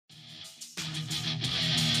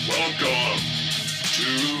Welcome to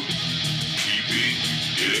Keeping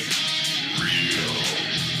It Real.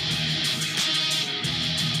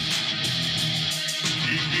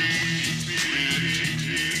 Keeping It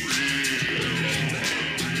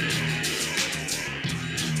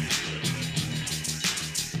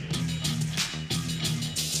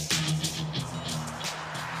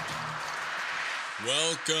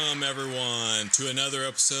Welcome, everyone, to another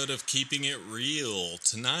episode of Keeping It Real.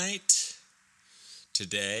 Tonight,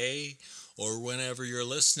 today, or whenever you're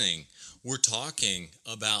listening, we're talking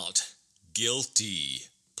about guilty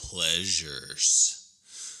pleasures.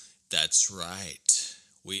 That's right.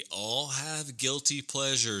 We all have guilty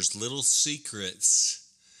pleasures, little secrets,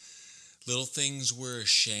 little things we're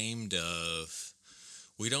ashamed of.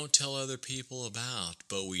 We don't tell other people about,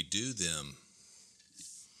 but we do them.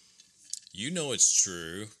 You know it's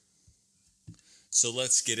true. So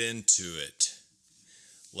let's get into it.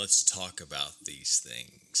 Let's talk about these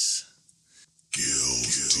things.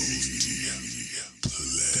 Guilty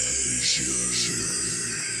pleasures.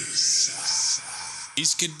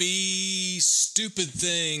 These could be stupid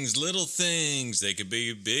things, little things. They could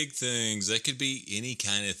be big things. They could be any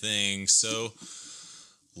kind of thing. So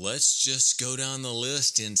let's just go down the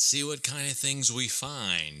list and see what kind of things we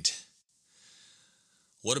find.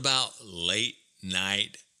 What about late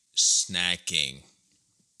night snacking?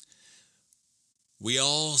 We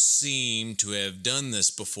all seem to have done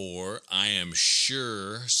this before. I am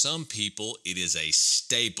sure some people, it is a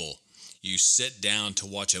staple. You sit down to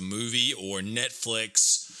watch a movie or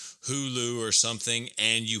Netflix, Hulu or something,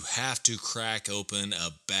 and you have to crack open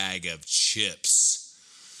a bag of chips.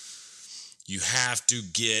 You have to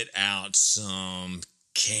get out some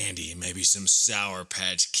candy, maybe some Sour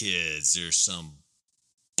Patch Kids or some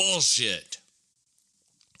bullshit.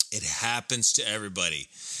 It happens to everybody.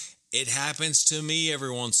 It happens to me every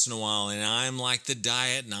once in a while, and I'm like the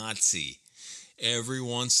diet Nazi. Every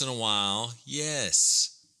once in a while,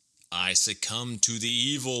 yes, I succumb to the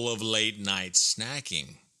evil of late night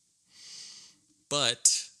snacking.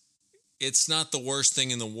 But it's not the worst thing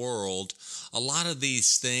in the world. A lot of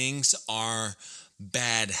these things are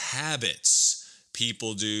bad habits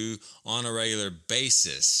people do on a regular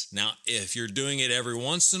basis. Now, if you're doing it every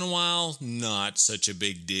once in a while, not such a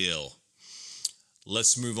big deal.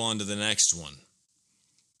 Let's move on to the next one.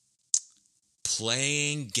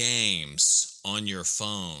 Playing games on your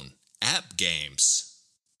phone, app games.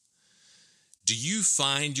 Do you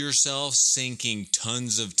find yourself sinking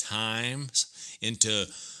tons of time into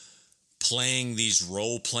playing these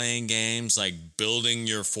role-playing games, like building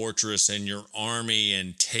your fortress and your army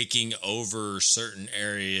and taking over certain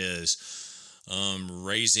areas,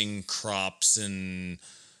 raising crops and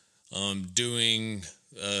doing,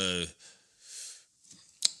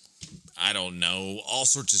 I don't know, all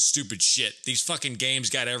sorts of stupid shit. These fucking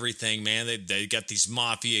games got everything, man. They got these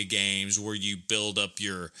mafia games where you build up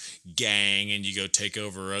your gang and you go take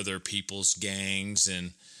over other people's gangs,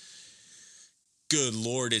 and good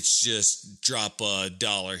Lord, it's just drop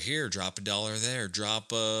 $1 here, drop $1 there, drop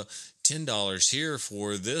 $10 here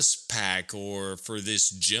for this pack or for this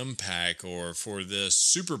gym pack or for this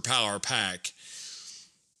superpower pack.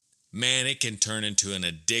 Man, it can turn into an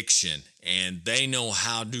addiction, and they know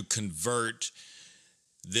how to convert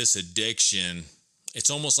this addiction. It's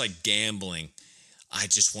almost like gambling. I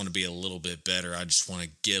just want to be a little bit better. I just want to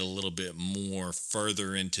get a little bit more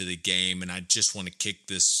further into the game, and I just want to kick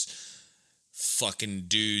this fucking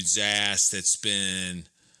dude's ass that's been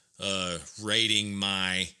raiding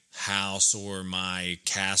my house or my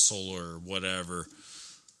castle or whatever.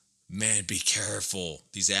 Man, be careful.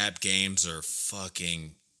 These app games are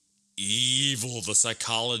fucking evil. The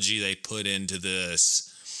psychology they put into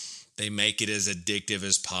this, they make it as addictive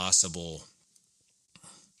as possible.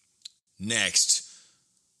 Next,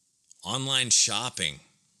 online shopping.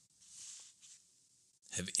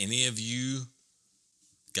 Have any of you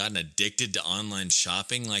gotten addicted to online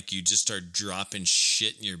shopping? Like you just start dropping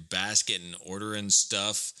shit in your basket and ordering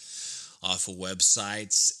stuff off of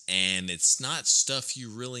websites, and it's not stuff you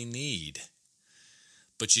really need,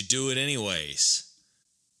 but you do it anyways.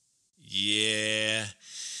 Yeah,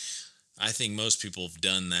 I think most people have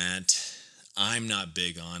done that. I'm not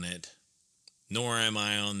big on it, nor am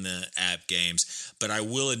I on the app games, but I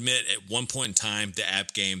will admit at one point in time, the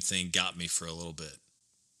app game thing got me for a little bit.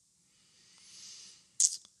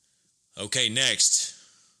 Okay, next.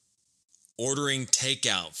 Ordering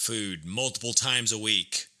takeout food multiple times a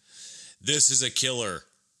week. This is a killer.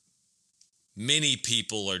 Many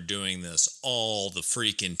people are doing this all the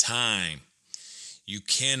freaking time. You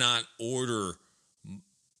cannot order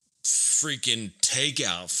freaking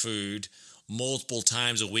takeout food multiple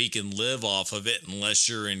times a week and live off of it unless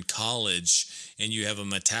you're in college and you have a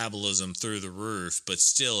metabolism through the roof, but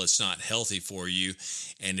still it's not healthy for you.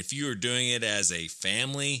 And if you are doing it as a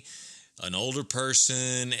family, an older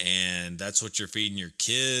person, and that's what you're feeding your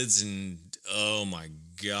kids, and oh my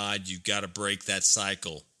God, you've got to break that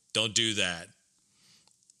cycle. Don't do that.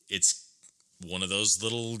 It's one of those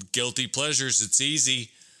little guilty pleasures. It's easy.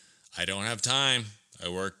 I don't have time. I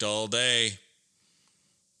worked all day.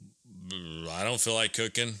 I don't feel like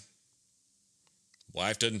cooking.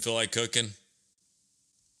 Wife doesn't feel like cooking.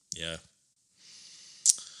 Yeah.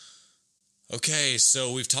 Okay,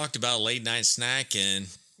 so we've talked about late night snack, and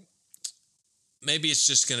maybe it's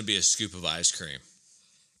just going to be a scoop of ice cream.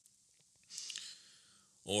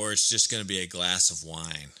 Or it's just going to be a glass of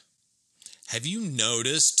wine. Have you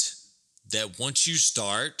noticed that once you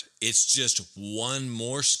start, it's just one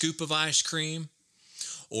more scoop of ice cream?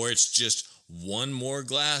 Or it's just one more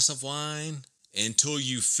glass of wine until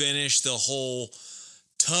you finish the whole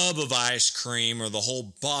tub of ice cream or the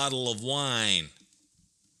whole bottle of wine?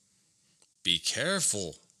 Be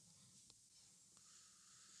careful.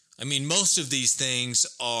 I mean, most of these things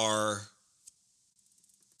are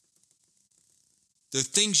the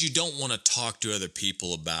things you don't want to talk to other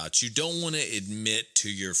people about. You don't want to admit to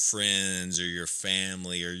your friends or your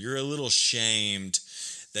family, or you're a little ashamed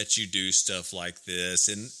that you do stuff like this.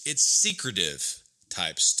 And it's secretive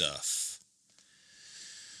type stuff.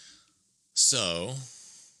 So,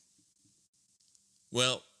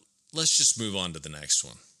 well, let's just move on to the next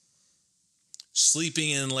one.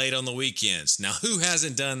 Sleeping in late on the weekends. Now, who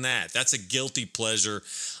hasn't done that? That's a guilty pleasure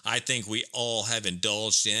I think we all have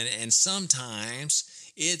indulged in, and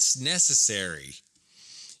sometimes it's necessary.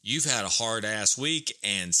 You've had a hard-ass week,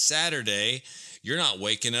 and Saturday, you're not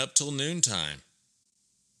waking up till noontime.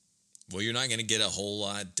 Well, you're not going to get a whole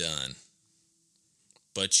lot done,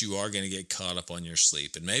 but you are going to get caught up on your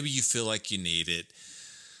sleep, and maybe you feel like you need it.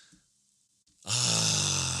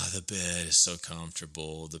 The bed is so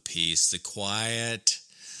comfortable, the peace, the quiet,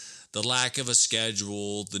 the lack of a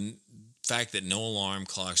schedule, the fact that no alarm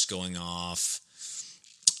clock's going off.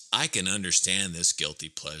 I can understand this guilty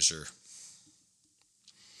pleasure.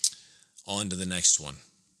 On to the next one.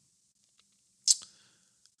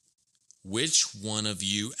 Which one of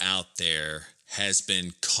you out there has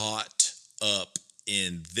been caught up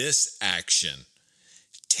in this action?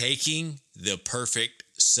 Taking the perfect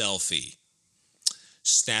selfie.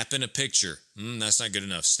 Snapping a picture. That's not good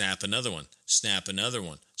enough. Snap another one. Snap another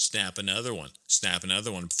one. Snap another one. Snap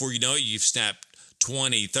another one. Before you know it, you've snapped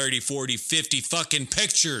 20, 30, 40, 50 fucking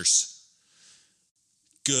pictures.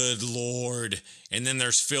 Good Lord. And then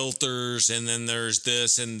there's filters, and then there's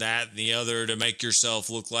this and that and the other to make yourself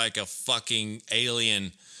look like a fucking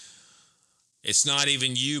alien. It's not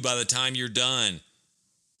even you by the time you're done.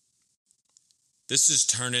 This has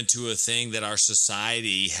turned into a thing that our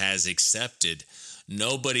society has accepted.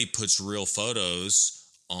 Nobody puts real photos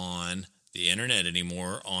on the internet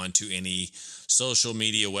anymore, onto any social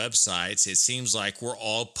media websites. It seems like we're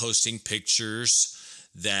all posting pictures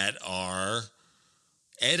that are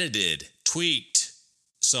edited, tweaked,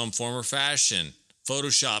 some form or fashion,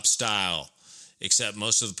 Photoshop style, except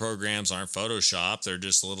most of the programs aren't Photoshop. They're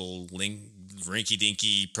just little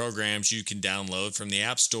rinky-dinky programs you can download from the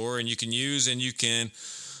App Store and you can use, and you can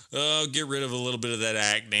get rid of a little bit of that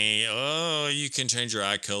acne. You can change your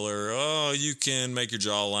eye color. You can make your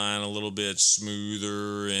jawline a little bit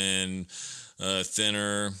smoother and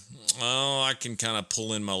thinner. I can kind of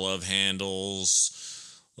pull in my love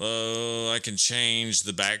handles. I can change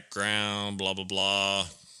the background, blah, blah, blah.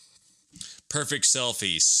 Perfect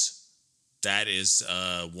selfies. That is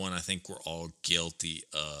one I think we're all guilty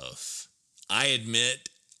of. I admit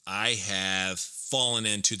I have fallen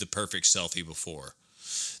into the perfect selfie before.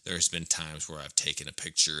 There's been times where I've taken a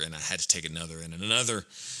picture and I had to take another and another,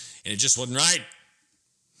 and it just wasn't right.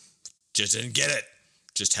 Just didn't get it.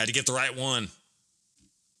 Just had to get the right one.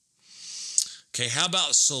 Okay, how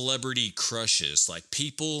about celebrity crushes? Like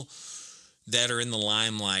people that are in the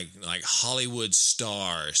limelight, like Hollywood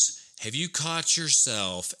stars. Have you caught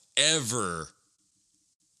yourself ever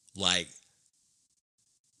like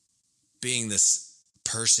being this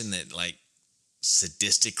person that like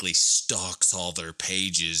sadistically stalks all their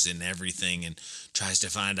pages and everything and tries to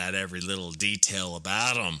find out every little detail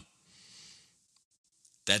about them?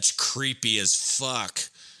 That's creepy as fuck.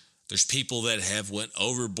 There's people that have went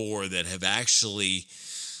overboard, that have actually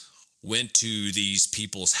went to these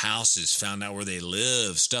people's houses, found out where they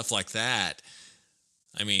live, stuff like that.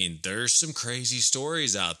 I mean, there's some crazy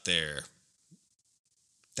stories out there.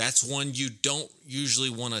 That's one you don't usually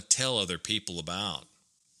want to tell other people about.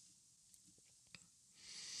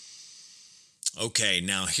 Okay,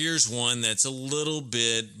 now here's one that's a little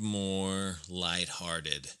bit more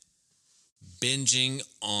lighthearted. Binging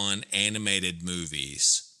on animated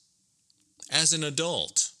movies as an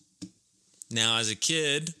adult. Now, as a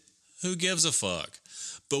kid, who gives a fuck?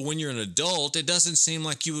 But when you're an adult, it doesn't seem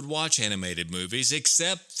like you would watch animated movies,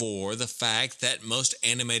 except for the fact that most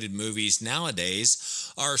animated movies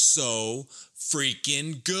nowadays are so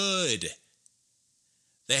freaking good.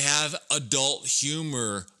 They have adult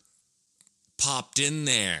humor popped in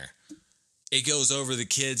there. It goes over the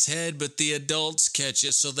kid's head, but the adults catch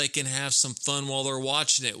it so they can have some fun while they're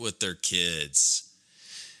watching it with their kids.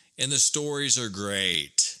 And the stories are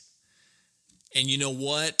great. And you know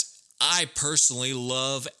what? I personally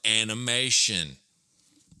love animation.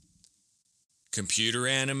 Computer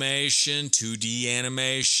animation, 2D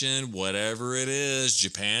animation, whatever it is,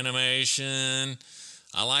 Japanimation.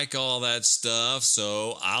 I like all that stuff,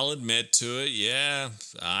 so I'll admit to it. Yeah,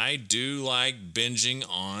 I do like binging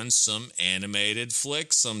on some animated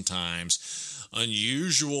flicks sometimes.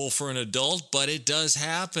 Unusual for an adult, but it does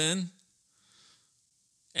happen.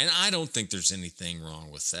 And I don't think there's anything wrong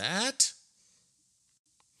with that.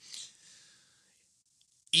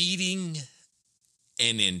 Eating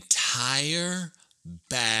an entire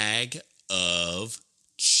bag of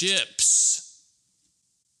chips.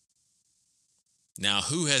 Now,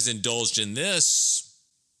 who has indulged in this?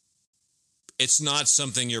 It's not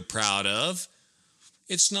something you're proud of.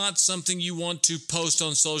 It's not something you want to post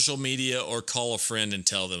on social media or call a friend and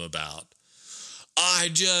tell them about. I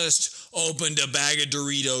just opened a bag of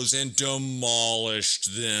Doritos and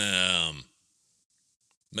demolished them.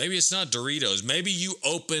 Maybe it's not Doritos. Maybe you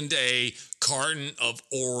opened a carton of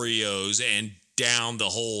Oreos and downed the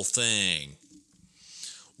whole thing.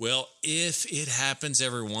 Well, if it happens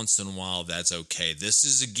every once in a while, that's okay. This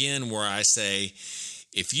is again where I say,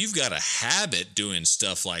 if you've got a habit doing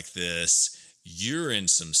stuff like this, you're in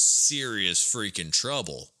some serious freaking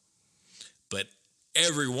trouble. But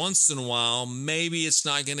every once in a while, maybe it's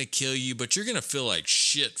not going to kill you, but you're going to feel like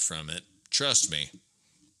shit from it. Trust me.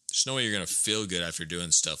 There's no way you're going to feel good after doing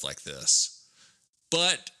stuff like this.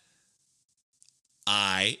 But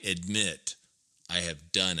I admit I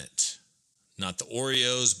have done it. Not the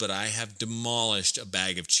Oreos, but I have demolished a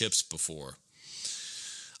bag of chips before.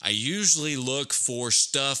 I usually look for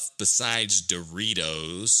stuff besides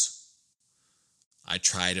Doritos. I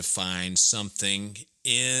try to find something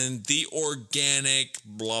in the organic,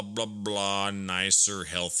 blah, blah, blah, nicer,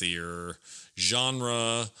 healthier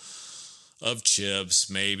genre of chips,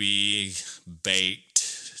 maybe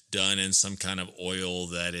baked, done in some kind of oil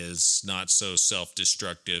that is not so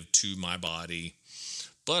self-destructive to my body.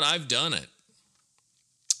 But I've done it.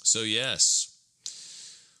 So yes.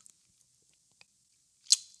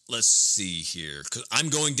 Let's see here. 'Cause I'm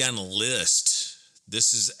going down a list.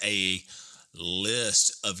 This is a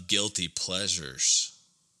list of guilty pleasures.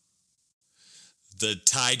 The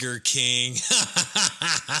Tiger King.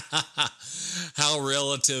 How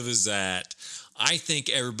relative is that? I think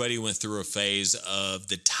everybody went through a phase of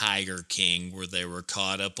the Tiger King where they were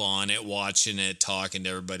caught up on it, watching it, talking to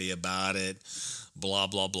everybody about it, blah,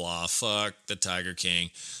 blah, blah. Fuck the Tiger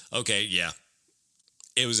King. Okay, yeah.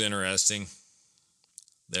 It was interesting.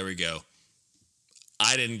 There we go.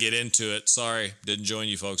 I didn't get into it. Sorry, didn't join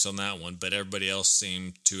you folks on that one, but everybody else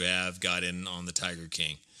seemed to have got in on the Tiger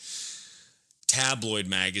King. Tabloid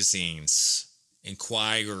magazines,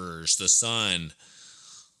 Inquirers, The Sun.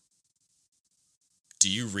 Do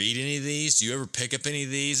you read any of these? Do you ever pick up any of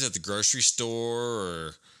these at the grocery store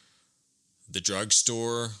or the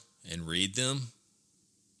drugstore and read them?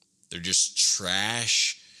 They're just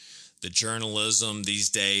trash. The journalism these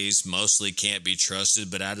days mostly can't be trusted,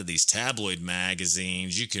 but out of these tabloid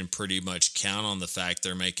magazines, you can pretty much count on the fact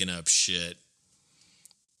they're making up shit.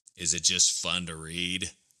 Is it just fun to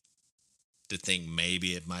read? To think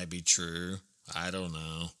maybe it might be true? I don't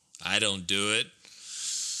know. I don't do it.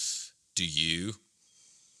 Do you?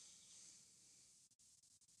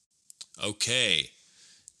 Okay.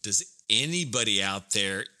 Does anybody out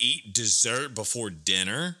there eat dessert before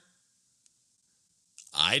dinner?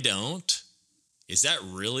 I don't. Is that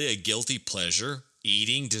really a guilty pleasure?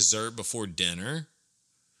 Eating dessert before dinner?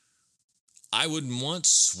 I wouldn't want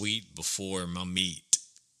sweet before my meat.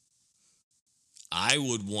 I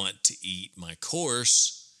would want to eat my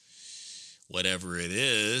course, whatever it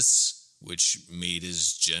is, which meat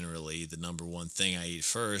is generally the number one thing I eat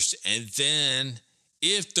first. And then,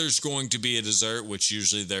 if there's going to be a dessert, which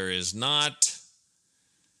usually there is not,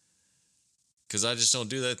 because I just don't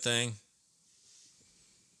do that thing.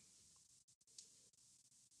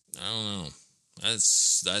 I don't know.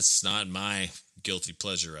 That's not my guilty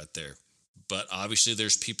pleasure right there. but obviously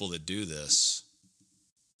there's people that do this.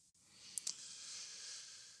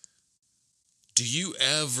 Do you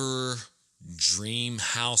ever dream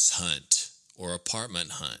house hunt or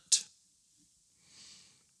apartment hunt?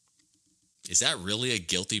 Is that really a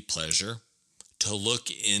guilty pleasure to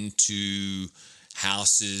look into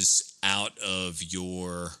houses out of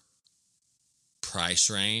your price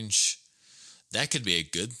range? That could be a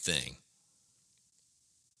good thing.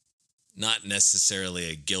 Not necessarily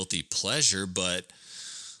a guilty pleasure, but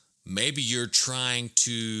maybe you're trying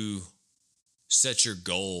to set your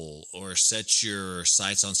goal or set your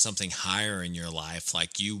sights on something higher in your life.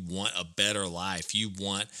 Like you want a better life. You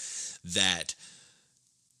want that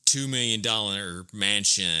 $2 million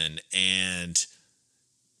mansion, and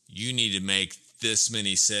you need to make this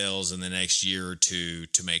many sales in the next year or two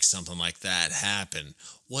to make something like that happen.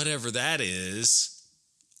 Whatever that is,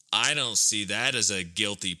 I don't see that as a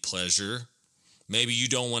guilty pleasure. Maybe you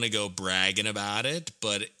don't want to go bragging about it,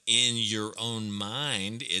 but in your own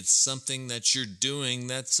mind, it's something that you're doing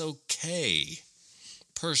that's okay,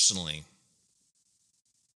 personally.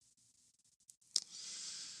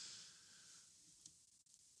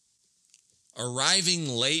 Arriving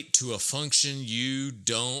late to a function you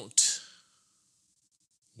don't...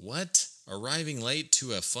 What? Arriving late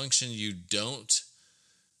to a function you don't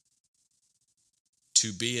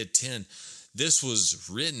to be attend. This was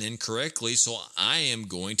written incorrectly, so I am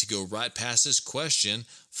going to go right past this question.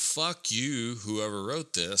 Fuck you, whoever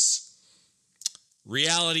wrote this.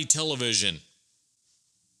 Reality television.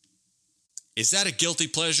 Is that a guilty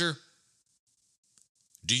pleasure?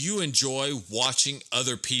 Do you enjoy watching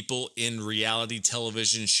other people in reality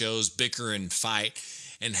television shows bicker and fight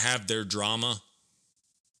and have their drama?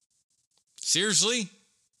 Seriously?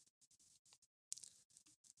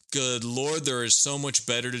 Good Lord, there is so much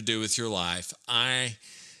better to do with your life. I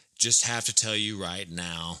just have to tell you right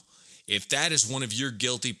now, if that is one of your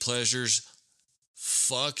guilty pleasures,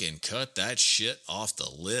 fucking cut that shit off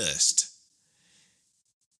the list.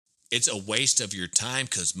 It's a waste of your time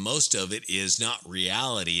because most of it is not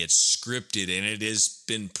reality. It's scripted and it has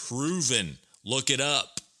been proven. Look it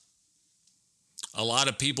up. A lot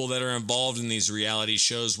of people that are involved in these reality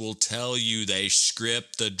shows will tell you they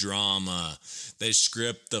script the drama. They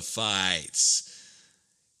script the fights.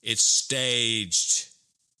 It's staged.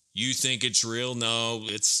 You think it's real? No,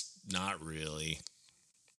 it's not really.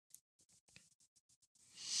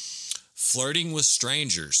 Flirting with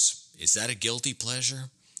strangers. Is that a guilty pleasure?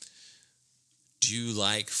 Do you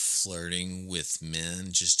like flirting with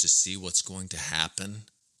men just to see what's going to happen?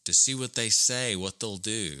 To see what they say, what they'll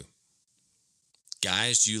do?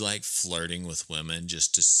 Guys, do you like flirting with women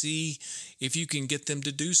just to see if you can get them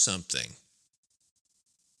to do something?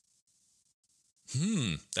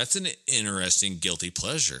 That's an interesting guilty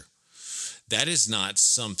pleasure. That is not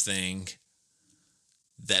something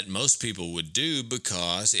that most people would do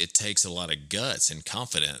because it takes a lot of guts and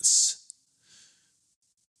confidence.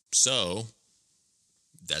 So,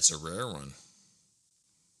 that's a rare one.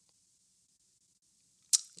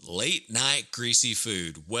 Late night greasy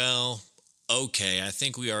food. Well, okay, I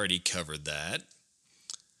think we already covered that.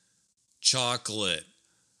 Chocolate.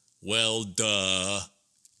 Well, duh.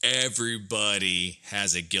 Everybody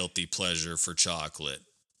has a guilty pleasure for chocolate.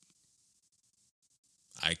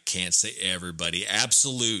 I can't say everybody.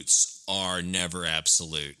 Absolutes are never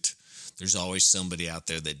absolute. There's always somebody out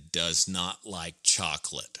there that does not like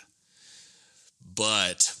chocolate.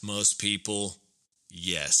 But most people,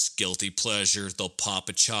 yes, guilty pleasure. They'll pop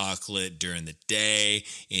a chocolate during the day,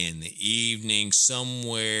 in the evening,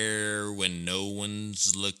 somewhere when no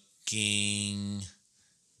one's looking.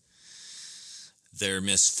 They're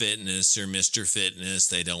Miss Fitness or Mr. Fitness.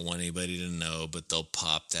 They don't want anybody to know, but they'll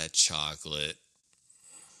pop that chocolate.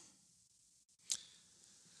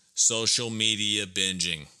 Social media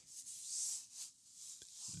binging.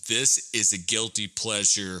 This is a guilty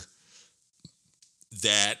pleasure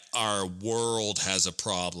that our world has a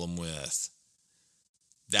problem with.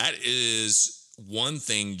 That is one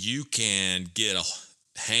thing you can get a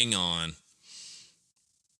hang on.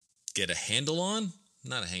 Get a handle on?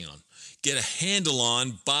 Not a hang on. Get a handle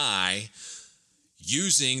on by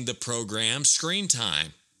using the program Screen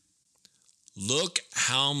Time. Look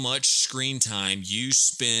how much screen time you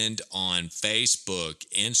spend on Facebook,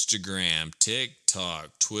 Instagram, TikTok,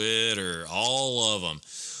 Twitter, all of them.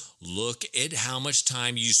 Look at how much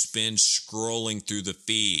time you spend scrolling through the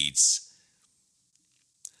feeds.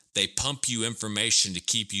 They pump you information to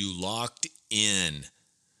keep you locked in,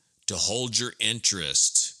 to hold your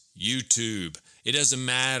interest. YouTube, it doesn't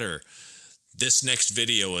matter. This next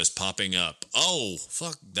video is popping up. Oh,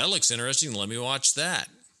 fuck, that looks interesting. Let me watch that.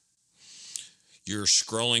 You're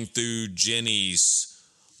scrolling through Jenny's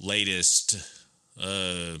latest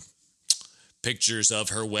pictures of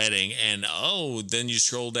her wedding, and then you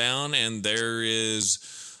scroll down and there is,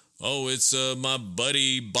 it's my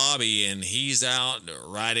buddy Bobby, and he's out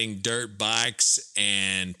riding dirt bikes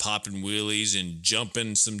and popping wheelies and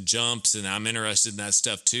jumping some jumps, and I'm interested in that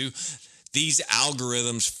stuff too. These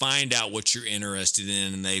algorithms find out what you're interested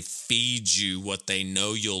in, and they feed you what they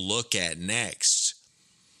know you'll look at next.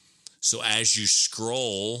 So as you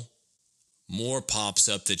scroll, more pops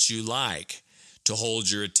up that you like to hold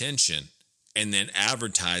your attention. And then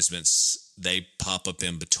advertisements, they pop up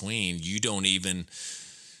in between. You don't even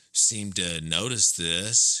seem to notice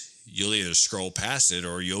this. You'll either scroll past it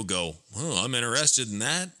or you'll go, I'm interested in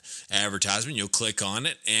that advertisement. You'll click on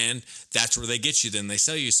it, and that's where they get you. Then they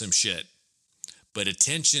sell you some shit. But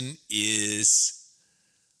attention it's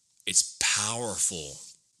powerful.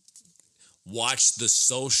 Watch The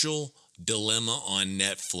Social Dilemma on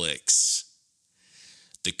Netflix.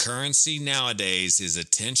 The currency nowadays is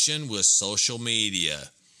attention with social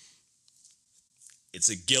media. It's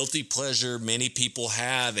a guilty pleasure many people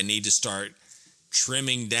have and need to start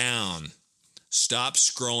trimming down. Stop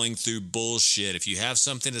scrolling through bullshit. If you have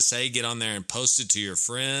something to say, get on there and post it to your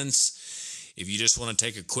friends. If you just want to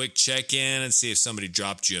take a quick check-in and see if somebody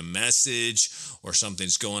dropped you a message or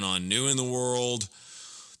something's going on new in the world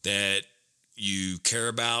that you care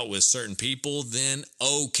about with certain people, then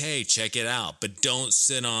okay, check it out. But don't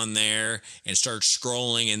sit on there and start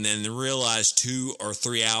scrolling and then realize 2 or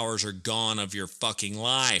 3 hours are gone of your fucking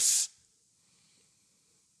life.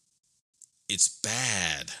 It's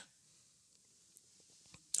bad.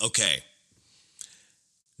 Okay.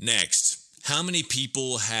 Next, how many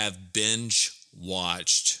people have binge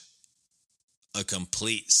watched a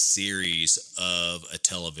complete series of a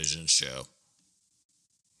television show?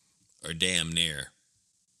 Or damn near.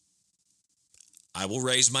 I will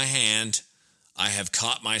raise my hand. I have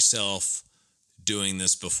caught myself doing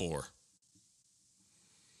this before.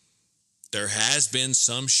 There has been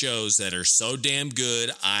some shows that are so damn good,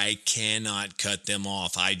 I cannot cut them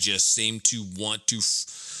off. I just seem to want to.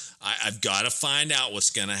 I've got to find out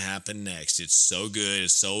what's going to happen next. It's so good.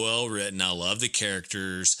 It's so well written. I love the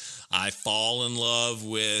characters. I fall in love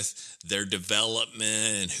with their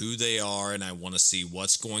development and who they are, and I want to see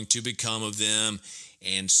what's going to become of them.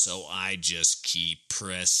 And so I just keep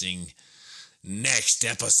pressing next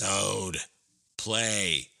episode.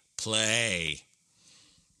 Play.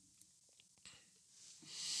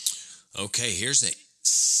 Okay, here's a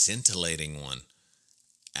scintillating one.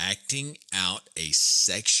 Acting out a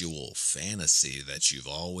sexual fantasy that you've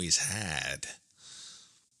always had.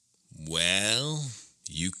 Well,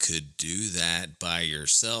 you could do that by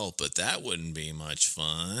yourself, but that wouldn't be much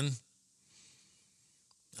fun.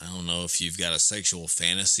 I don't know if you've got a sexual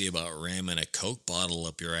fantasy about ramming a Coke bottle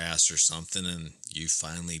up your ass or something and you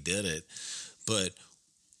finally did it. But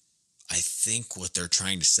I think what they're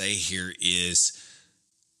trying to say here is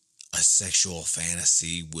a sexual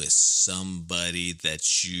fantasy with somebody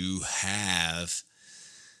that you have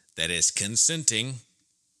that is consenting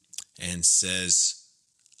and says,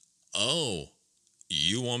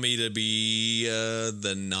 you want me to be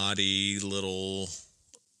the naughty little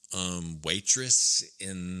waitress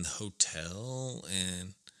in hotel?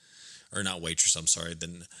 Or not waitress, I'm sorry,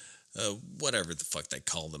 then whatever the fuck they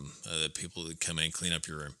call them, the people that come in and clean up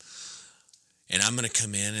your room. And I'm going to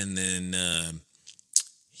come in and then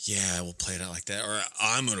we'll play it out like that. Or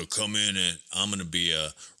I'm going to come in and I'm going to be a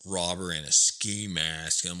robber in a ski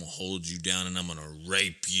mask. I'm going to hold you down and I'm going to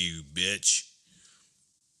rape you, bitch.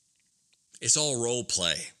 It's all role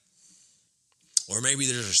play. Or maybe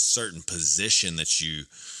there's a certain position that you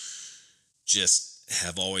just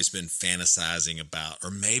have always been fantasizing about. Or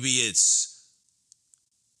maybe it's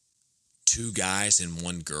 2 guys and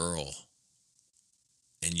 1 girl.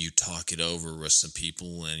 And you talk it over with some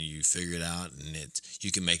people and you figure it out and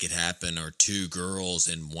you can make it happen. Or 2 girls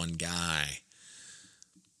and 1 guy.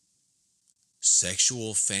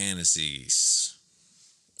 Sexual fantasies.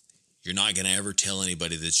 You're not going to ever tell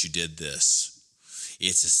anybody that you did this.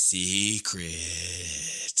 It's a secret.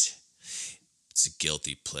 It's a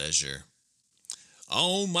guilty pleasure.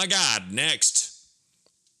 Oh my God, next.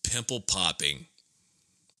 Pimple popping.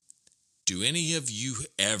 Do any of you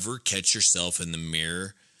ever catch yourself in the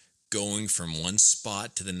mirror going from one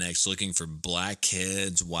spot to the next, looking for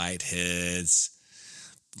blackheads, whiteheads,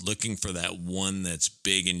 looking for that one that's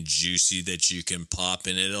big and juicy that you can pop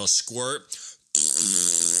and it'll squirt?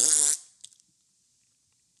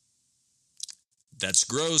 That's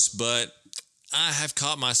gross, but I have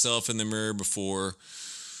caught myself in the mirror before,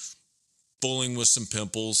 fooling with some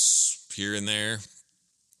pimples here and there.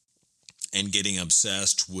 and getting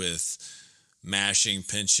obsessed with mashing,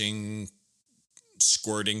 pinching,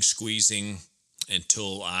 squirting, squeezing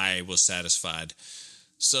until I was satisfied.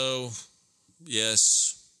 So,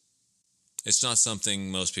 yes, it's not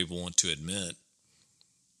something most people want to admit.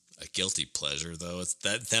 A guilty pleasure, though.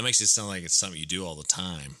 That makes it sound like it's something you do all the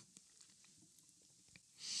time.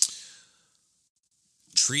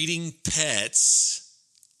 Treating pets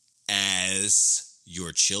as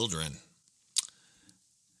your children.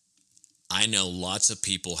 I know lots of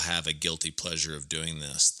people have a guilty pleasure of doing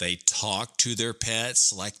this. They talk to their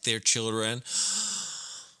pets like their children.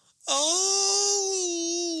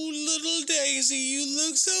 Oh, little Daisy, you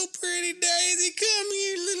look so pretty, Daisy. Come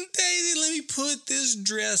here, little Daisy. Let me put this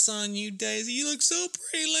dress on you, Daisy. You look so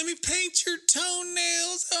pretty. Let me paint your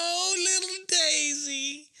toenails. Oh, little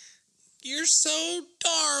Daisy. You're so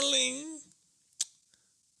darling.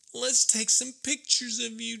 Let's take some pictures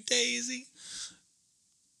of you, Daisy.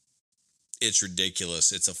 It's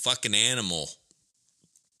ridiculous. It's a fucking animal.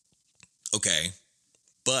 Okay,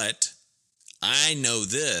 but I know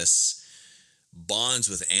this. Bonds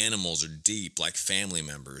with animals are deep, like family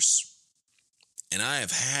members. And I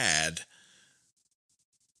have had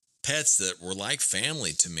pets that were like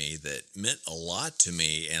family to me, that meant a lot to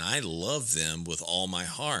me, and I love them with all my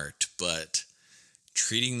heart. But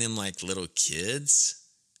treating them like little kids,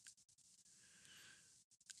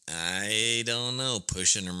 I don't know,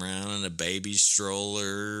 pushing them around in a baby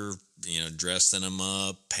stroller, dressing them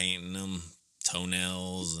up, painting them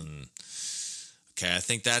toenails, and okay, I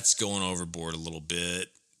think that's going overboard a little bit.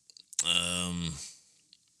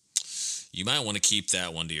 You might want to keep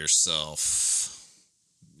that one to yourself.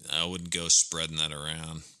 I wouldn't go spreading that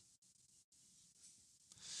around.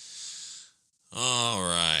 All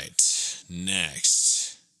right,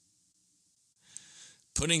 next.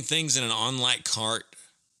 Putting things in an online cart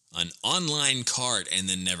and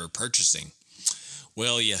then never purchasing.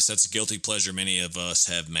 Well, yes, that's a guilty pleasure many of us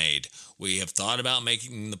have made. We have thought about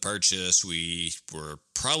making the purchase. We were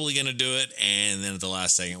probably going to do it, and then at the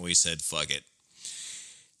last second we said, fuck it.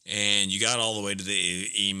 And you got all the way to the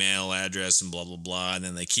email address and blah, blah, blah, and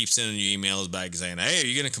then they keep sending you emails back saying, hey, are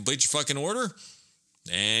you going to complete your fucking order?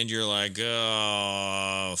 And you're like,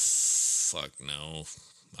 oh, fuck no.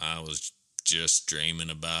 I was just dreaming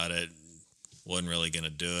about it. Wasn't really going to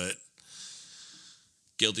do it.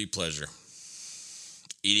 Guilty pleasure.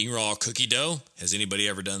 Eating raw cookie dough. Has anybody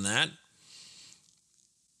ever done that?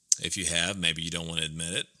 If you have, maybe you don't want to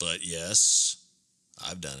admit it, but yes,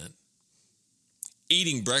 I've done it.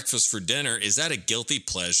 Eating breakfast for dinner, is that a guilty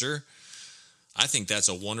pleasure? I think that's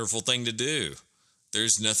a wonderful thing to do.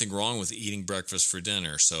 There's nothing wrong with eating breakfast for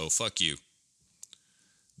dinner, so fuck you.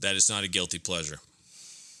 That is not a guilty pleasure.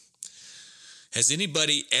 Has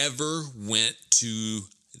anybody ever went to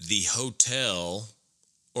the hotel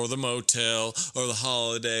or the motel or the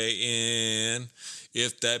Holiday Inn?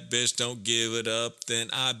 If that bitch don't give it up, then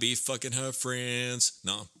I be fucking her friends.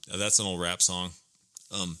 No, that's an old rap song.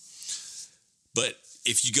 But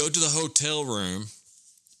if you go to the hotel room,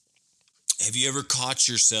 have you ever caught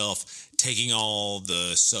yourself taking all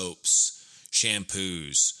the soaps,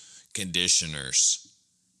 shampoos, conditioners,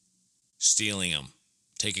 stealing them,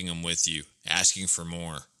 taking them with you, asking for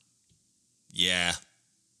more? Yeah.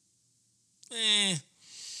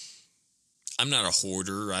 I'm not a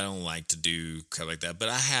hoarder. I don't like to do crap like that. But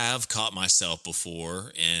I have caught myself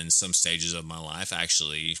before in some stages of my life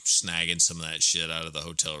actually snagging some of that shit out of the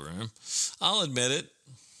hotel room. I'll admit it.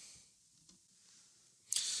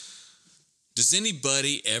 Does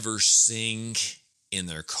anybody ever sing in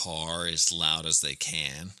their car as loud as they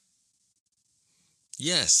can?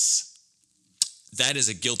 Yes. That is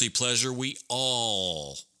a guilty pleasure we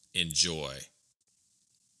all enjoy.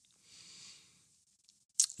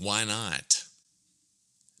 Why not?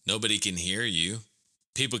 Nobody can hear you.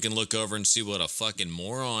 People can look over and see what a fucking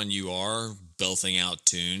moron you are belting out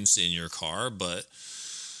tunes in your car, but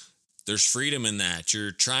there's freedom in that.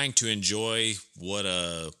 You're trying to enjoy what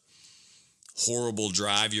a horrible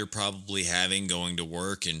drive you're probably having going to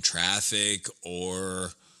work in traffic, or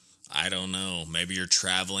I don't know, maybe you're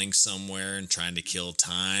traveling somewhere and trying to kill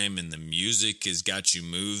time, and the music has got you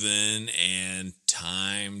moving and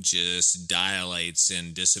time just dilates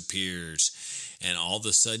and disappears, and all of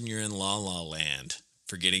a sudden you're in La La Land,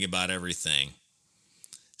 forgetting about everything.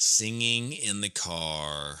 Singing in the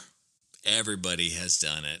car. Everybody has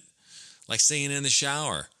done it. Like singing in the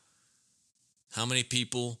shower. How many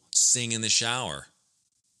people sing in the shower?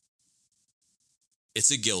 It's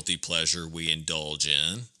a guilty pleasure we indulge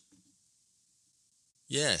in.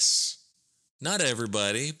 Yes. Not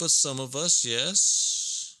everybody, but some of us,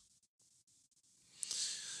 yes.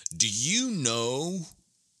 Do you know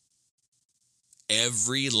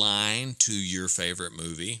every line to your favorite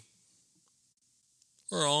movie,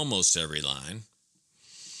 or almost every line.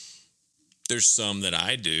 There's some that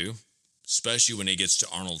I do, especially when it gets to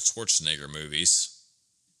Arnold Schwarzenegger movies.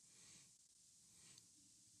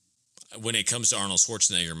 When it comes to Arnold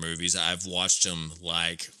Schwarzenegger movies, I've watched them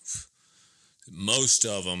like most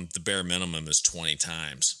of them, the bare minimum is 20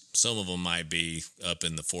 times. Some of them might be up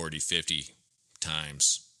in the 40, 50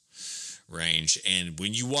 times range. And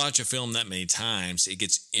when you watch a film that many times, it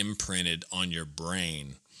gets imprinted on your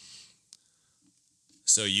brain.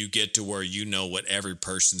 So you get to where you know what every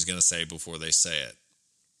person's going to say before they say it.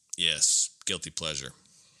 Yes, guilty pleasure.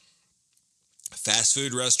 Fast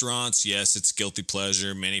food restaurants, yes, it's guilty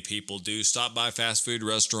pleasure. Many people do stop by fast food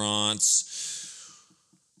restaurants.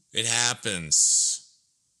 It happens.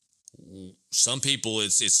 Some people,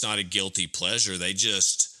 it's not a guilty pleasure. They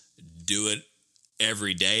just do it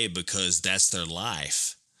every day because that's their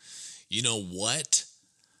life. You know what?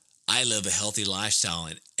 I live a healthy lifestyle,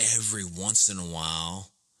 and every once in a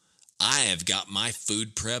while, I have got my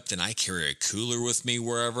food prepped, and I carry a cooler with me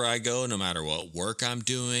wherever I go, no matter what work I'm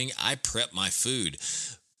doing. I prep my food.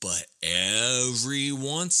 But every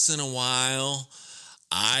once in a while,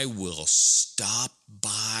 I will stop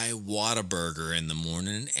by Whataburger in the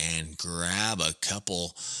morning and grab a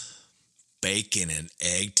couple bacon and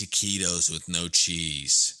egg taquitos with no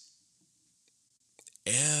cheese.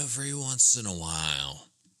 Every once in a while.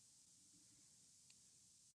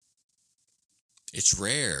 It's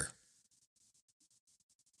rare.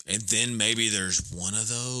 And then maybe there's one of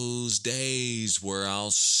those days where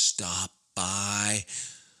I'll stop by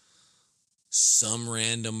some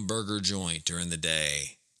random burger joint during the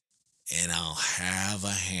day and I'll have a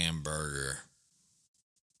hamburger.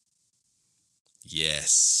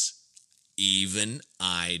 Yes, even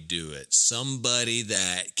I do it. Somebody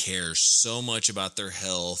that cares so much about their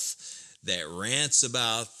health, that rants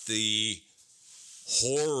about the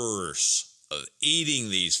horrors of eating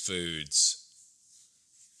these foods.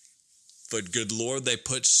 But good Lord, they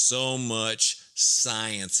put so much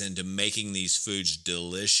science into making these foods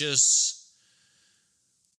delicious.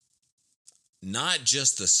 Not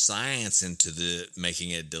just the science into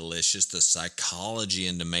making it delicious, the psychology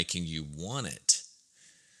into making you want it.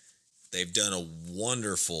 They've done a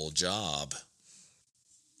wonderful job.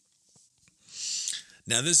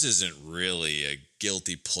 Now, this isn't really a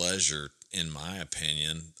guilty pleasure, in my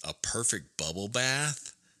opinion. A perfect bubble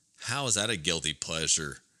bath? How is that a guilty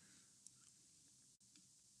pleasure?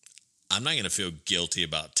 I'm not going to feel guilty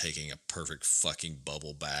about taking a perfect fucking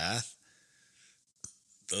bubble bath.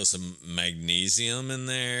 Throw some magnesium in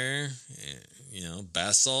there,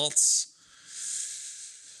 bath salts.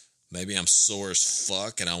 Maybe I'm sore as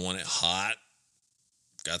fuck and I want it hot.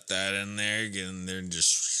 Got that in there, get in there and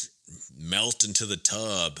just melt into the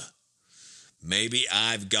tub. Maybe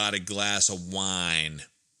I've got a glass of wine.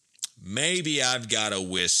 Maybe I've got a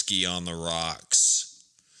whiskey on the rocks.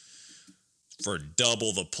 For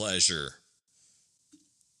double the pleasure.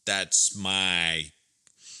 That's my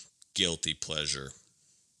guilty pleasure.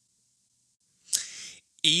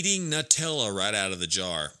 Eating Nutella right out of the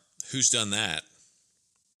jar. Who's done that?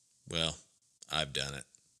 Well, I've done it.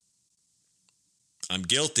 I'm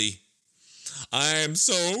guilty. I'm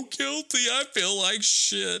so guilty. I feel like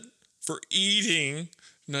shit for eating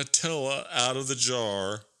Nutella out of the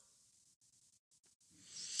jar.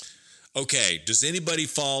 Okay, does anybody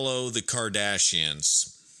follow the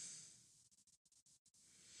Kardashians?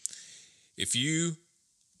 If you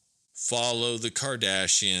follow the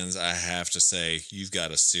Kardashians, I have to say, you've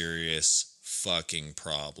got a serious fucking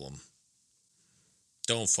problem.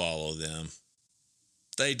 Don't follow them.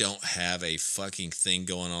 They don't have a fucking thing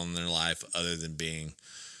going on in their life other than being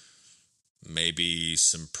maybe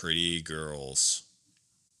some pretty girls.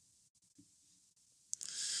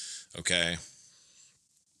 Okay?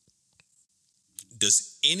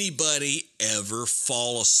 Does anybody ever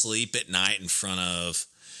fall asleep at night in front of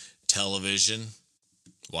television,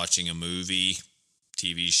 watching a movie,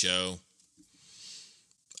 TV show?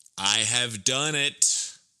 I have done it.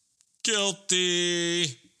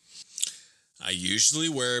 Guilty. I usually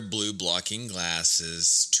wear blue blocking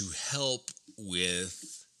glasses to help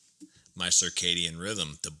with my circadian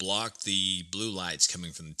rhythm, to block the blue lights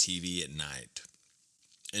coming from the TV at night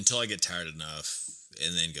until I get tired enough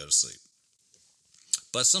and then go to sleep.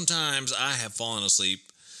 But sometimes I have fallen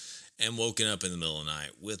asleep and woken up in the middle of the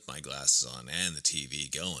night with my glasses on and the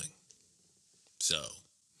TV going. So,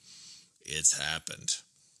 it's happened.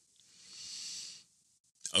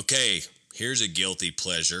 Okay, here's a guilty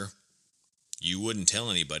pleasure you wouldn't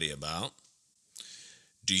tell anybody about.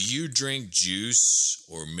 Do you drink juice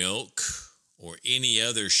or milk or any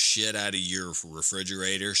other shit out of your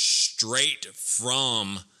refrigerator straight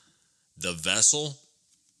from the vessel,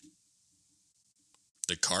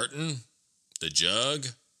 the carton, the jug,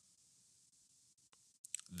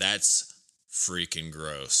 that's freaking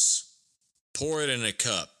gross. Pour it in a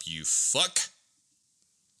cup, you fuck.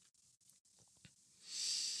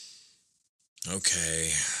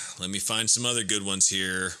 Okay, let me find some other good ones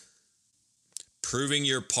here. Proving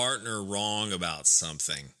your partner wrong about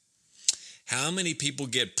something. How many people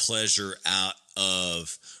get pleasure out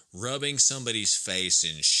of rubbing somebody's face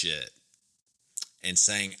in shit and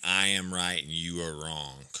saying, I am right and you are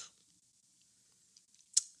wrong?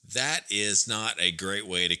 That is not a great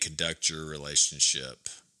way to conduct your relationship.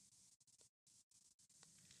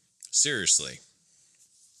 Seriously.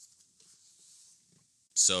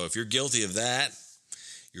 So if you're guilty of that,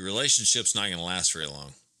 your relationship's not going to last very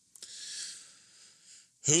long.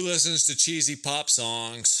 Who listens to cheesy pop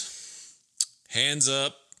songs? Hands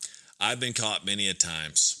up. I've been caught many a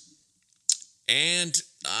times. And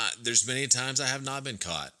there's many times I have not been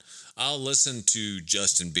caught. I'll listen to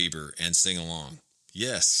Justin Bieber and sing along.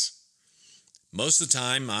 Yes. Most of the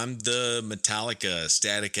time, I'm the Metallica,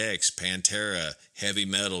 Static X, Pantera, heavy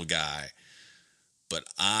metal guy. But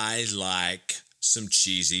I like some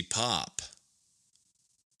cheesy pop.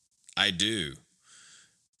 I do.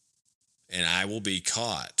 And I will be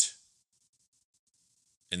caught.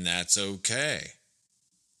 And that's okay.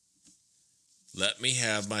 Let me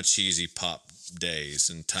have my cheesy pop days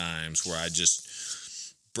and times where I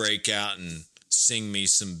just break out and sing me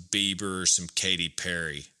some Bieber or some Katy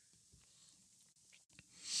Perry.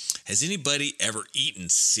 Has anybody ever eaten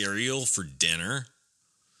cereal for dinner?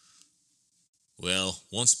 Well,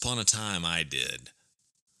 once upon a time I did.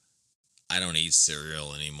 I don't eat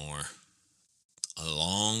cereal anymore. A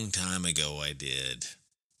long time ago I did.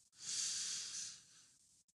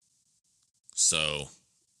 So,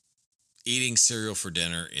 eating cereal for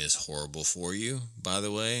dinner is horrible for you, by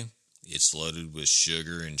the way. It's loaded with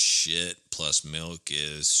sugar and shit, plus milk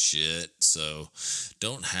is shit. So,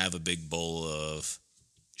 don't have a big bowl of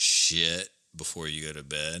shit before you go to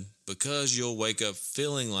bed, because you'll wake up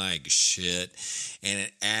feeling like shit, and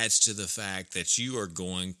it adds to the fact that you are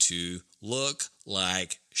going to look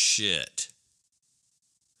like shit.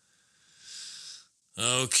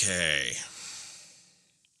 Okay.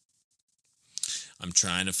 I'm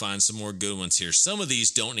trying to find some more good ones here. Some of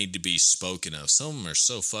these don't need to be spoken of. Some of them are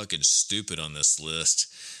so fucking stupid on this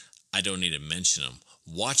list, I don't need to mention them.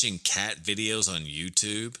 Watching cat videos on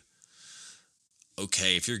YouTube.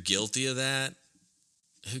 Okay, if you're guilty of that,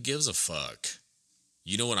 who gives a fuck?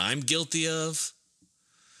 You know what I'm guilty of?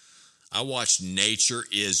 I watch Nature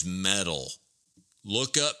is Metal.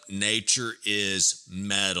 Look up Nature is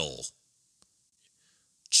Metal.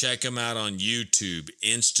 Check them out on YouTube,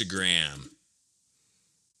 Instagram.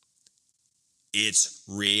 It's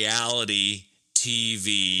reality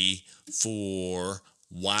TV for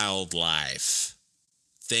wildlife.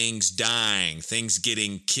 Things dying, things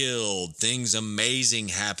getting killed, things amazing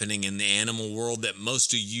happening in the animal world that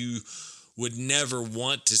most of you would never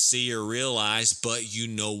want to see or realize. But you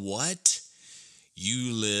know what?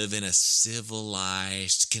 You live in a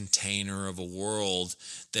civilized container of a world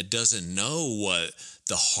that doesn't know what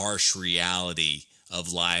the harsh reality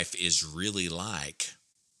of life is really like.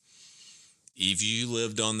 If you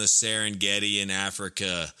lived on the Serengeti in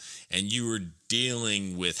Africa and you were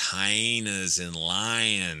dealing with hyenas and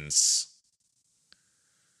lions,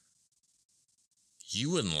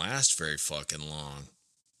 you wouldn't last very fucking long.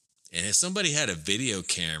 And if somebody had a video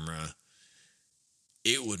camera,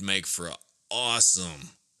 it would make for an awesome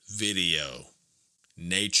video.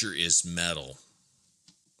 Nature is Metal.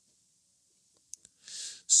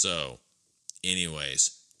 So,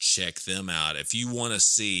 anyways, check them out. If you want to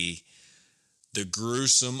see the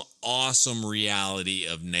gruesome, awesome reality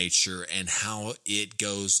of nature and how it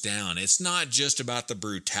goes down. It's not just about the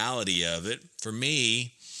brutality of it. For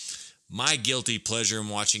me, my guilty pleasure in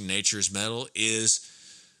watching Nature is Metal is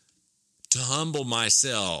to humble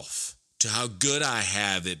myself to how good I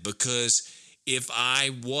have it. Because if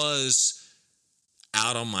I was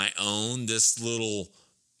out on my own, this little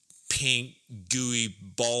pink, gooey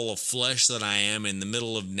ball of flesh that I am in the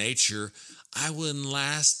middle of nature, I wouldn't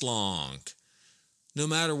last long. No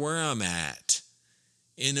matter where I'm at.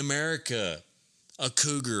 In America, a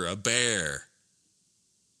cougar, a bear.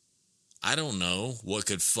 I don't know what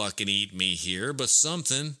could fucking eat me here, but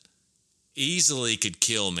something easily could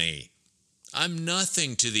kill me. I'm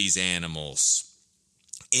nothing to these animals.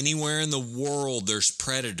 Anywhere in the world there's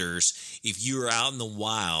predators. If you are out in the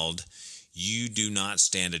wild, you do not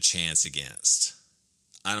stand a chance against.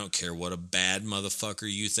 I don't care what a bad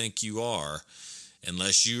motherfucker you think you are.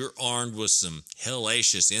 Unless you're armed with some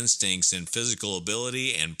hellacious instincts and physical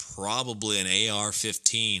ability and probably an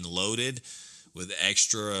AR-15 loaded with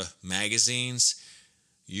extra magazines,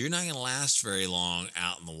 you're not going to last very long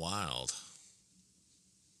out in the wild.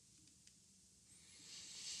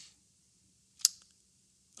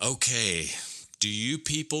 Okay, do you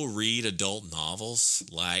people read adult novels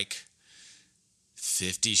like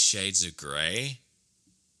 50 Shades of Grey?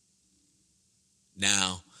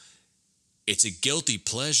 Now, it's a guilty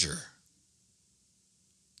pleasure,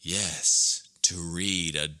 yes, to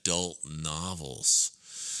read adult novels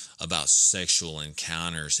about sexual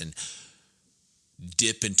encounters and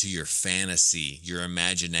dip into your fantasy, your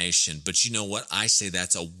imagination. But you know what? I say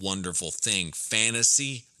that's a wonderful thing.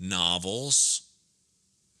 Fantasy novels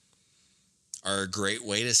are a great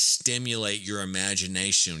way to stimulate your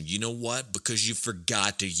imagination. You know what? Because you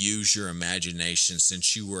forgot to use your imagination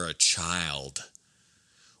since you were a child.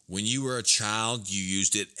 When you were a child, you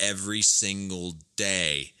used it every single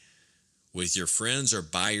day with your friends or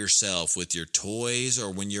by yourself, with your toys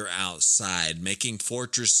or when you're outside, making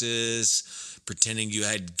fortresses, pretending you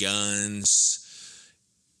had guns.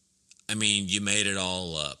 I mean, you made it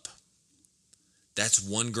all up. That's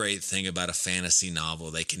one great thing about a fantasy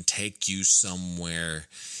novel. They can take you somewhere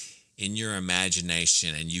in your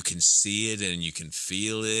imagination and you can see it and you can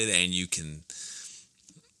feel it and you can...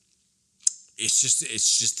 It's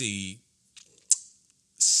just the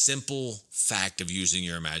simple fact of using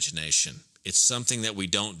your imagination. It's something that we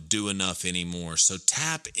don't do enough anymore. So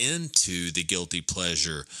tap into the guilty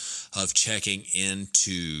pleasure of checking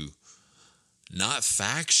into not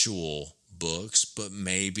factual books, but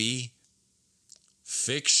maybe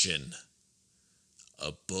fiction.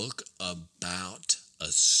 A book about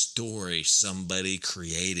a story somebody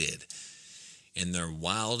created in their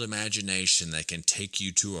wild imagination that can take you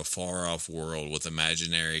to a far-off world with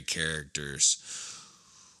imaginary characters,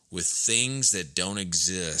 with things that don't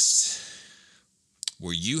exist,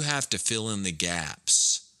 where you have to fill in the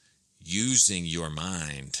gaps using your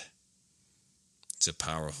mind. It's a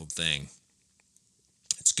powerful thing.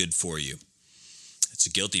 It's good for you. It's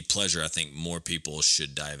a guilty pleasure I think more people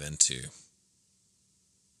should dive into.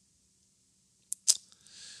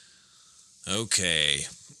 Okay.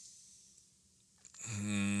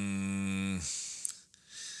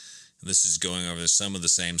 This is going over some of the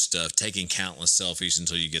same stuff. Taking countless selfies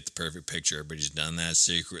until you get the perfect picture. Everybody's done that.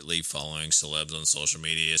 Secretly following celebs on social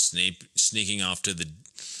media. Sneaking off for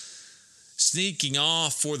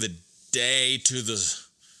the day to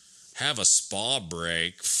have a spa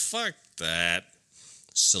break. Fuck that.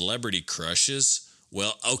 Celebrity crushes.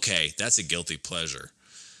 Well, okay, that's a guilty pleasure.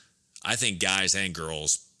 I think guys and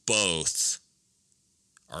girls both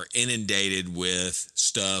are inundated with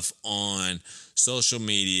stuff on social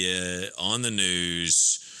media, on the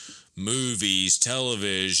news, movies,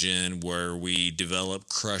 television, where we develop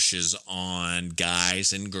crushes on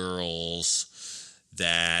guys and girls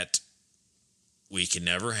that we can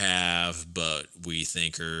never have, but we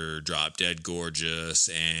think are drop dead gorgeous,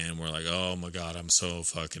 and we're like, oh my God, I'm so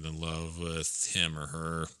fucking in love with him or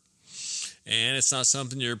her. And it's not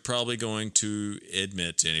something you're probably going to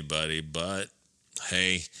admit to anybody, but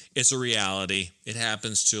hey, it's a reality. It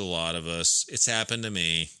happens to a lot of us. It's happened to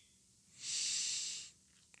me.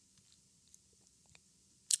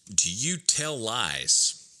 Do you tell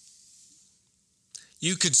lies?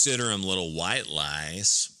 You consider them little white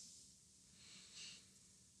lies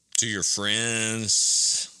to your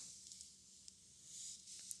friends,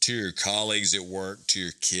 to your colleagues at work, to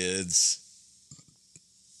your kids.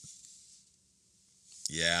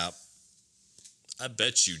 Yeah. I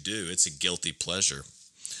bet you do. It's a guilty pleasure.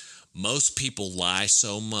 Most people lie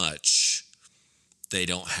so much, they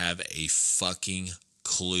don't have a fucking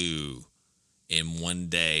clue in one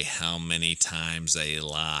day how many times they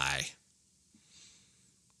lie.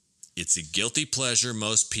 It's a guilty pleasure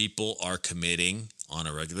most people are committing on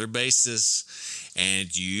a regular basis,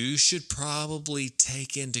 and you should probably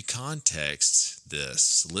take into context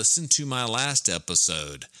this. Listen to my last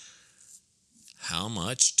episode. How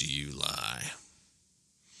much do you lie?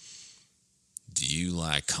 Do you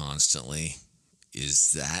lie constantly?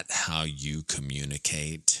 Is that how you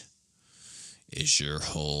communicate? Is your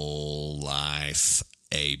whole life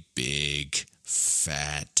a big,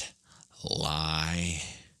 fat lie?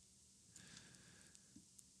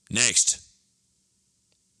 Next,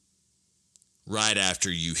 right after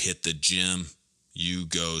you hit the gym, you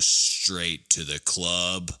go straight to the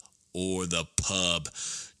club or the pub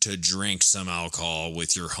to drink some alcohol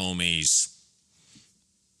with your homies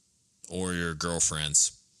or your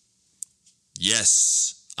girlfriends.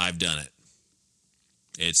 Yes, I've done it.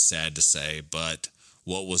 It's sad to say, but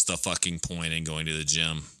what was the fucking point in going to the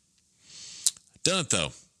gym? Done it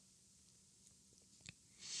though.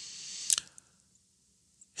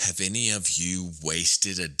 Have any of you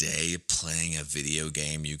wasted a day playing a video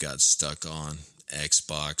game you got stuck on?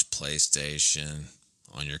 Xbox, PlayStation,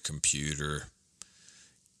 on your computer?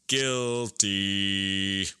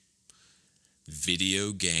 Guilty.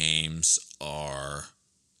 Video games are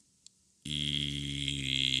evil.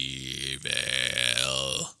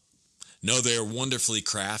 No, they are wonderfully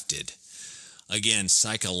crafted. Again,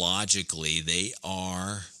 psychologically, they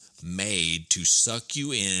are made to suck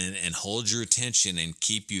you in and hold your attention and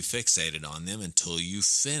keep you fixated on them until you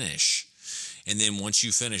finish. And then once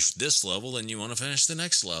you finish this level, then you want to finish the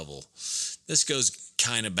next level. This goes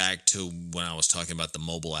kind of back to when I was talking about the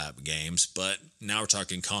mobile app games, but now we're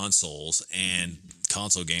talking consoles, and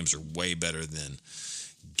console games are way better than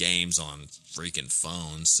games on freaking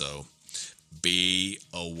phones. So be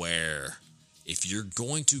aware. If you're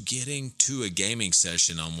going to get into a gaming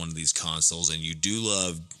session on one of these consoles and you do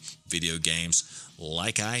love video games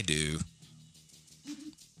like I do,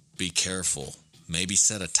 be careful. Maybe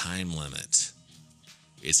set a time limit.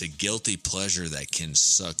 It's a guilty pleasure that can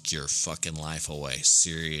suck your fucking life away.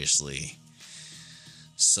 Seriously.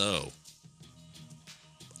 So,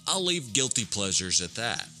 I'll leave guilty pleasures at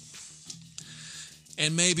that.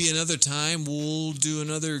 And maybe another time we'll do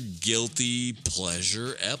another guilty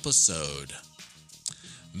pleasure episode.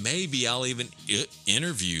 Maybe I'll even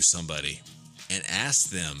interview somebody and ask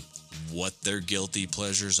them what their guilty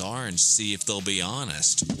pleasures are and see if they'll be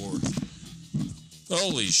honest. Or,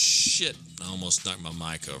 holy shit, I almost knocked my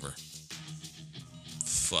mic over.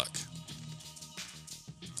 Fuck.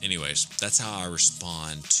 Anyways, that's how I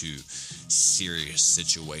respond to serious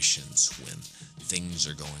situations when things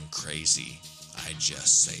are going crazy. I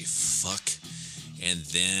just say fuck, and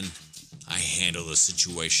then I handle the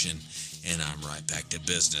situation, and I'm right back to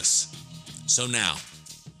business. So now,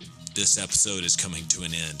 this episode is coming to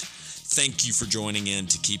an end. Thank you for joining in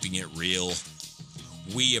to Keeping It Real.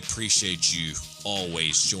 We appreciate you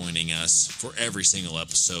always joining us for every single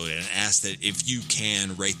episode, and ask that if you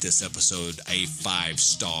can rate this episode a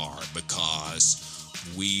 5-star, because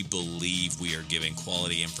we believe we are giving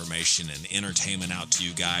quality information and entertainment out to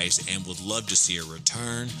you guys, and would love to see a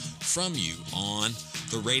return from you on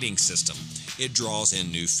the rating system. It draws in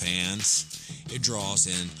new fans. It draws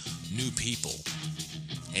in new people.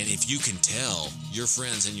 And if you can tell your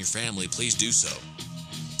friends and your family, please do so.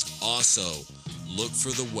 Also, look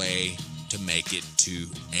for the way to make it to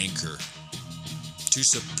Anchor to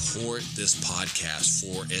support this podcast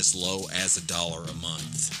for as low as $1 a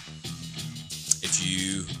month. If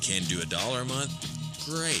you can do $1 a month,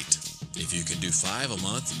 great. If you can do $5 a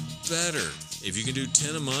month, better. If you can do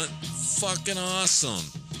 $10 a month, fucking awesome.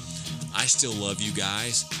 I still love you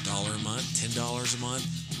guys. $1 a month, $10 a month,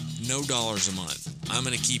 no dollars a month. I'm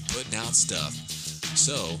going to keep putting out stuff.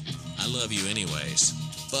 So, I love you anyways.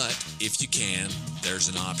 But if you can, there's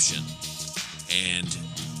an option. And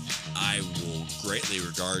I will greatly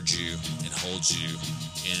regard you and hold you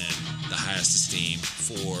in the highest esteem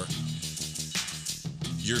for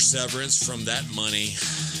your severance from that money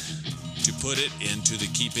to put it into the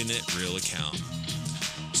Keeping It Real account.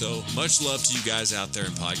 So much love to you guys out there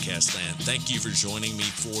in podcast land. Thank you for joining me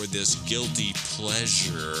for this guilty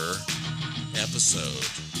pleasure episode.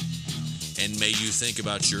 And may you think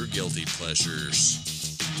about your guilty pleasures.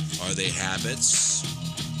 Are they habits?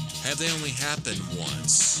 Have they only happened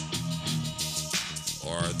once?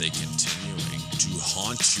 Or are they continuing to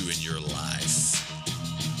haunt you in your life?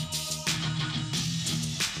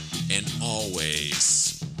 And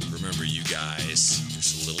always, remember you guys,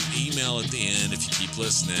 there's a little email at the end if you keep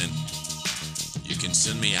listening. You can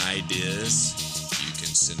send me ideas. You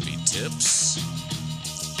can send me tips.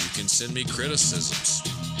 You can send me criticisms.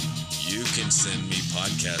 You can send me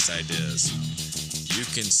podcast ideas. You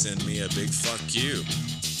can send me a big fuck you.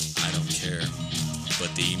 I don't care.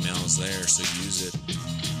 But the email's there, so use it.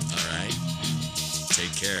 All right?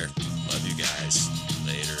 Take care. Love you guys.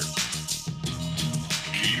 Later.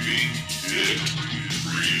 Keeping it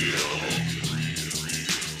real.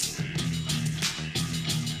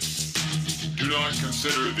 Do not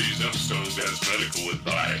consider these episodes as medical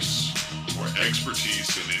advice or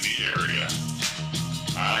expertise in any area.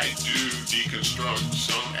 I do deconstruct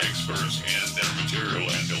some experts and their material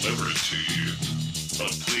and deliver it to you.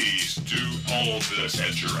 But please do all of this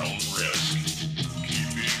at your own risk.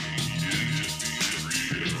 Keeping it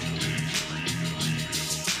real.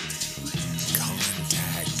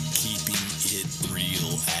 Contact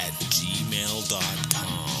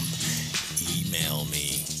keepingitreal@gmail.com. Email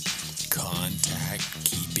me. Contact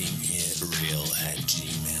keepingitreal at gmail.com.